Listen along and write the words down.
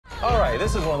All right,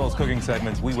 this is one of those cooking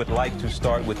segments we would like to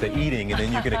start with the eating, and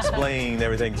then you can explain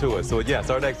everything to us. So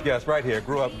yes, our next guest right here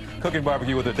grew up cooking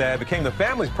barbecue with her dad, became the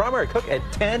family's primary cook at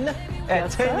 10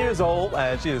 years old,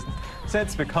 and she has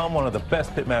since become one of the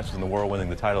best pitmasters in the world, winning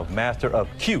the title of Master of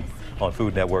Q on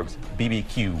Food Network's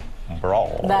BBQ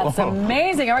Brawl. That's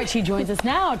amazing. All right, she joins us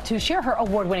now to share her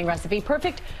award-winning recipe,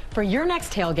 perfect for your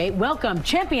next tailgate. Welcome,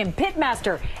 champion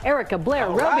pitmaster Erica Blaire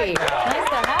Roby. Nice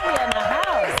to have you in the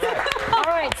house. All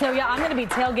right, so yeah, I'm going to be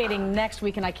tailgating next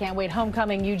week, and I can't wait.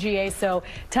 Homecoming, UGA. So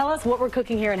tell us what we're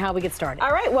cooking here and how we get started.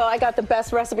 All right, well, I got the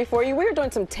best recipe for you. We're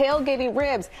doing some tailgating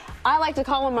ribs. I like to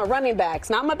call them my running backs,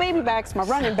 not my baby backs, my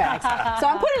running backs. So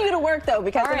I'm putting you to work though,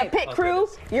 because in a pit crew,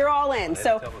 you're all in.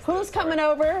 So who's coming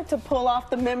over to pull off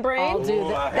the membrane? I'll do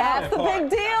that. That's the big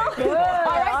deal. All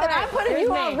right, then I'm putting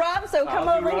you on rub, so come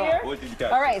over here.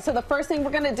 All right, so the first thing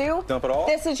we're gonna do, dump it all?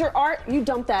 This is your art. You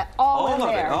dump that all in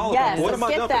there. Yes. What am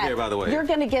I dumping here, by the way? You're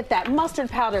gonna get that mustard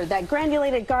powder, that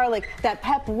granulated garlic, that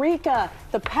paprika,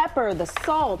 the pepper, the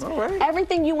salt,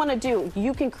 everything you want to do,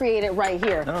 you can create it right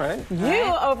here. All right.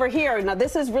 You over here, now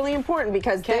this is really important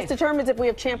because this determines if we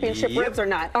have championship ribs or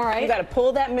not. All right. You got to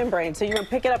pull that membrane. So you're going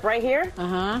to pick it up right here,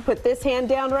 put this hand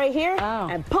down right here,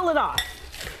 and pull it off.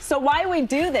 So why we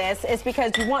do this is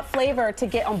because you want flavor to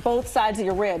get on both sides of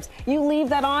your ribs. You leave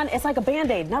that on, it's like a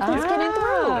Band-Aid. Nothing's getting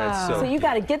through. So you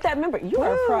got to get that membrane. You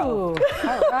are a pro. All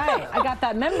right, I got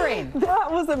that membrane.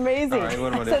 That was amazing. Right,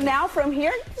 what am I so doing? now from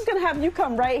here, I'm just going to have you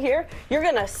come right here. You're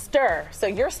going to stir. So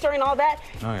you're stirring all that.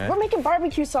 We're making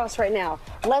barbecue sauce right now.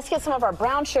 Let's get some of our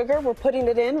brown sugar. We're putting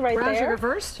it in right there. Brown sugar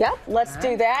first? Yep, let's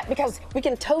do that because we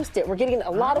can toast it. We're getting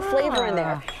a lot of flavor in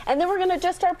there. And then we're going to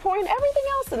just start pouring everything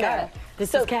else in there.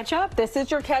 This is ketchup? This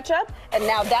is your ketchup. And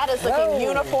now that is looking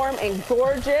uniform and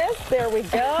gorgeous. There we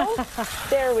go.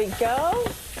 There we go.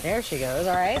 There she goes,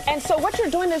 all right. And so what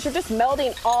you're doing is you're just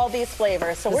melding all these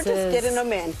flavors. So we're just getting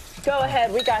them in. Go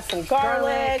ahead, we got some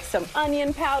garlic, some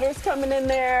onion powders coming in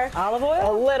there. Olive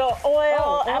oil? A little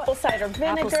oil, apple cider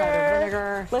vinegar. Apple cider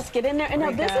vinegar. Let's get in there. And now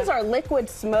this is our liquid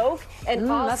smoke and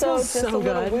also just a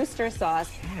little Worcester sauce.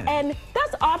 And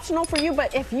that's optional for you,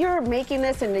 but if you're making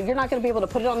this and you're not gonna be able to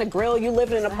put it on the grill, you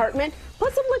live in an apartment,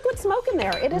 put some liquid smoke in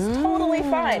there. It is totally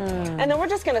fine. And then we're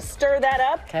just gonna stir that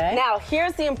up. Now,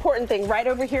 here's the important thing right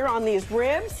over here on these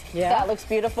ribs. That looks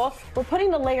beautiful. We're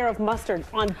putting a layer of mustard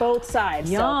on both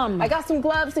sides. Yum. So I got some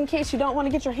gloves in case you don't want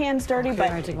to get your hands dirty, but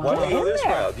Why do you go this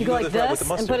route? You go like this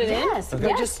and put it in? Yes.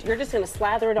 You're just going to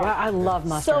slather it on. Wow, I love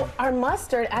mustard. So our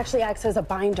mustard actually acts as a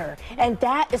binder, and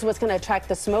that is what's going to attract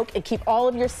the smoke and keep all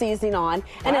of your seasoning on.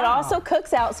 And it also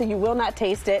cooks out so you will not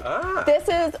taste it. This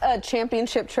is a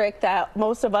championship trick that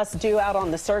most of us do out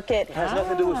on the circuit. It has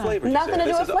nothing to do with flavor. Nothing to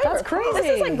do with flavor. That's crazy. This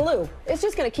is like glue. It's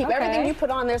just going to keep everything you put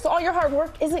on there, so all your hard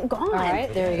work isn't gone. All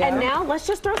right, there you go. And now let's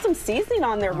just throw some seasoning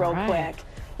on there real quick.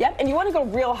 Yep, and you want to go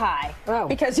real high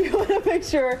because you want to make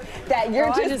sure that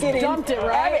you're just getting dumped it,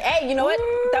 right? Hey, you know what?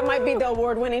 That might be the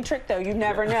award-winning trick, though. You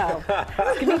never know.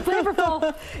 It's gonna be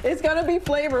flavorful. It's gonna be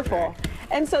flavorful.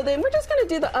 And so then we're just gonna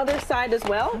do the other side as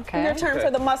well. Your turn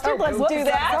for the mustard. Let's do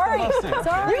that.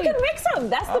 Sorry. You can mix them.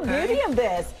 That's the beauty of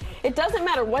this. It doesn't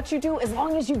matter what you do as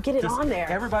long as you get it on there.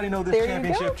 Everybody know this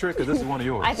championship trick, or this is one of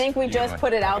yours? I think we just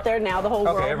put it out there now. The whole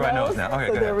world everybody knows now.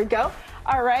 Okay, so there we go.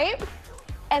 All right.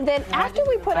 And then after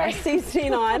we put our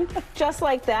seasoning on, just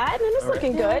like that, and then it's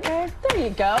looking good. There you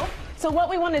go. So what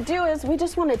we want to do is we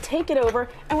just want to take it over,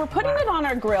 and we're putting it on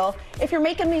our grill. If you're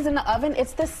making these in the oven,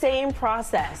 it's the same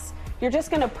process. You're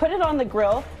just going to put it on the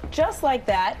grill, just like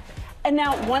that. And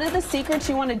now one of the secrets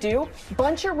you want to do,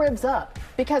 bunch your ribs up,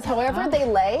 because however they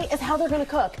lay is how they're going to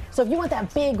cook. So if you want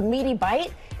that big meaty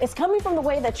bite, it's coming from the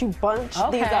way that you bunch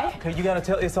these up. Okay, you got to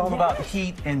tell, it's all about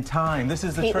heat and time. This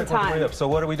is the trick with the ribs. So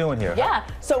what are we doing here? Yeah,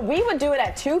 so we would do it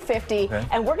at 250,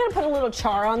 and we're going to put a little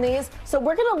char on these. So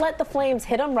we're going to let the flames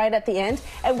hit them right at the end,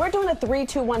 and we're doing a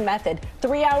 3-2-1 method.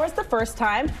 3 hours the first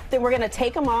time, then we're going to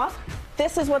take them off.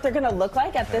 This is what they're going to look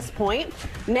like at this point.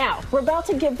 Now, we're about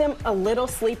to give them a little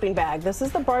sleeping bag. This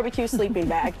is the barbecue sleeping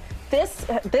bag. This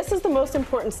is the most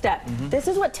important step. This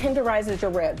is what tenderizes your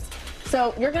ribs.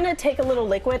 So you're going to take a little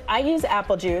liquid. I use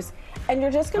apple juice, and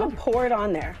you're just going to pour it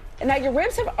on there. And now your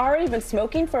ribs have already been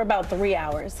smoking for about 3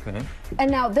 hours.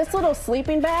 And now this little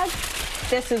sleeping bag,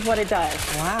 this is what it does.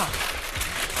 Wow.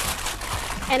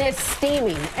 And it's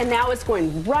steaming, and now it's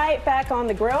going right back on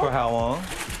the grill. For how long?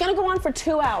 It's going to go on for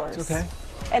 2 hours. Okay.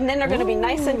 and then they're going to be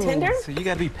nice and tender. So you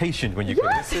got to be patient when you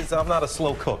cook. I'm not a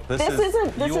slow cook. This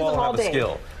isn't you all all have a day.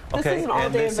 skill. This is an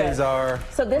all-day event.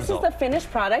 So this is the finished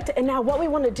product, and now what we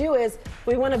want to do is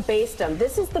we want to baste them.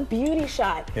 This is the beauty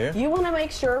shot. Here? You want to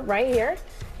make sure, right here,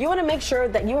 you want to make sure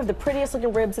that you have the prettiest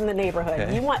looking ribs in the neighborhood.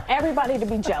 Okay. You want everybody to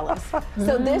be jealous.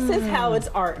 So this is how it's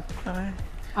art.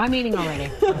 I'm eating already.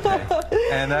 Okay.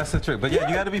 And that's the trick. But yeah,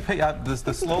 you got to be patient.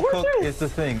 The slow cook is the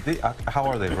thing. How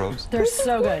are they, Robes? They're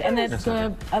so good, and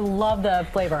I love the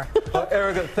flavor.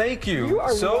 Erica, thank you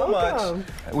so much.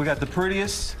 We got the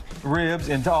prettiest ribs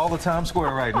in all the Times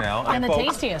Square right now. And the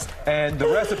folks, tastiest. And the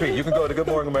recipe, you can go to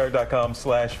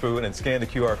goodmorningamerica.com/food and scan the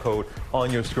QR code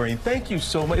on your screen. Thank you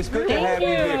so much. It's good to have you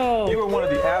here. You are one of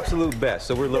the absolute best,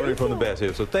 so we're learning from the best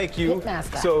here. So thank you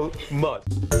so much.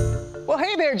 Well,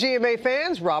 hey there, GMA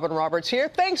fans. Robin Roberts here.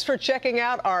 Thanks for checking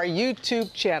out our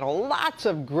YouTube channel. Lots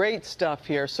of great stuff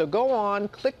here. So go on,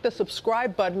 click the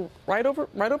subscribe button right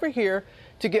over here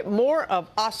to get more of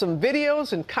awesome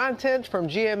videos and content from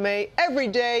GMA every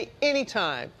day,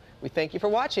 anytime. We thank you for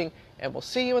watching, and we'll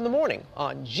see you in the morning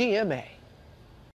on GMA.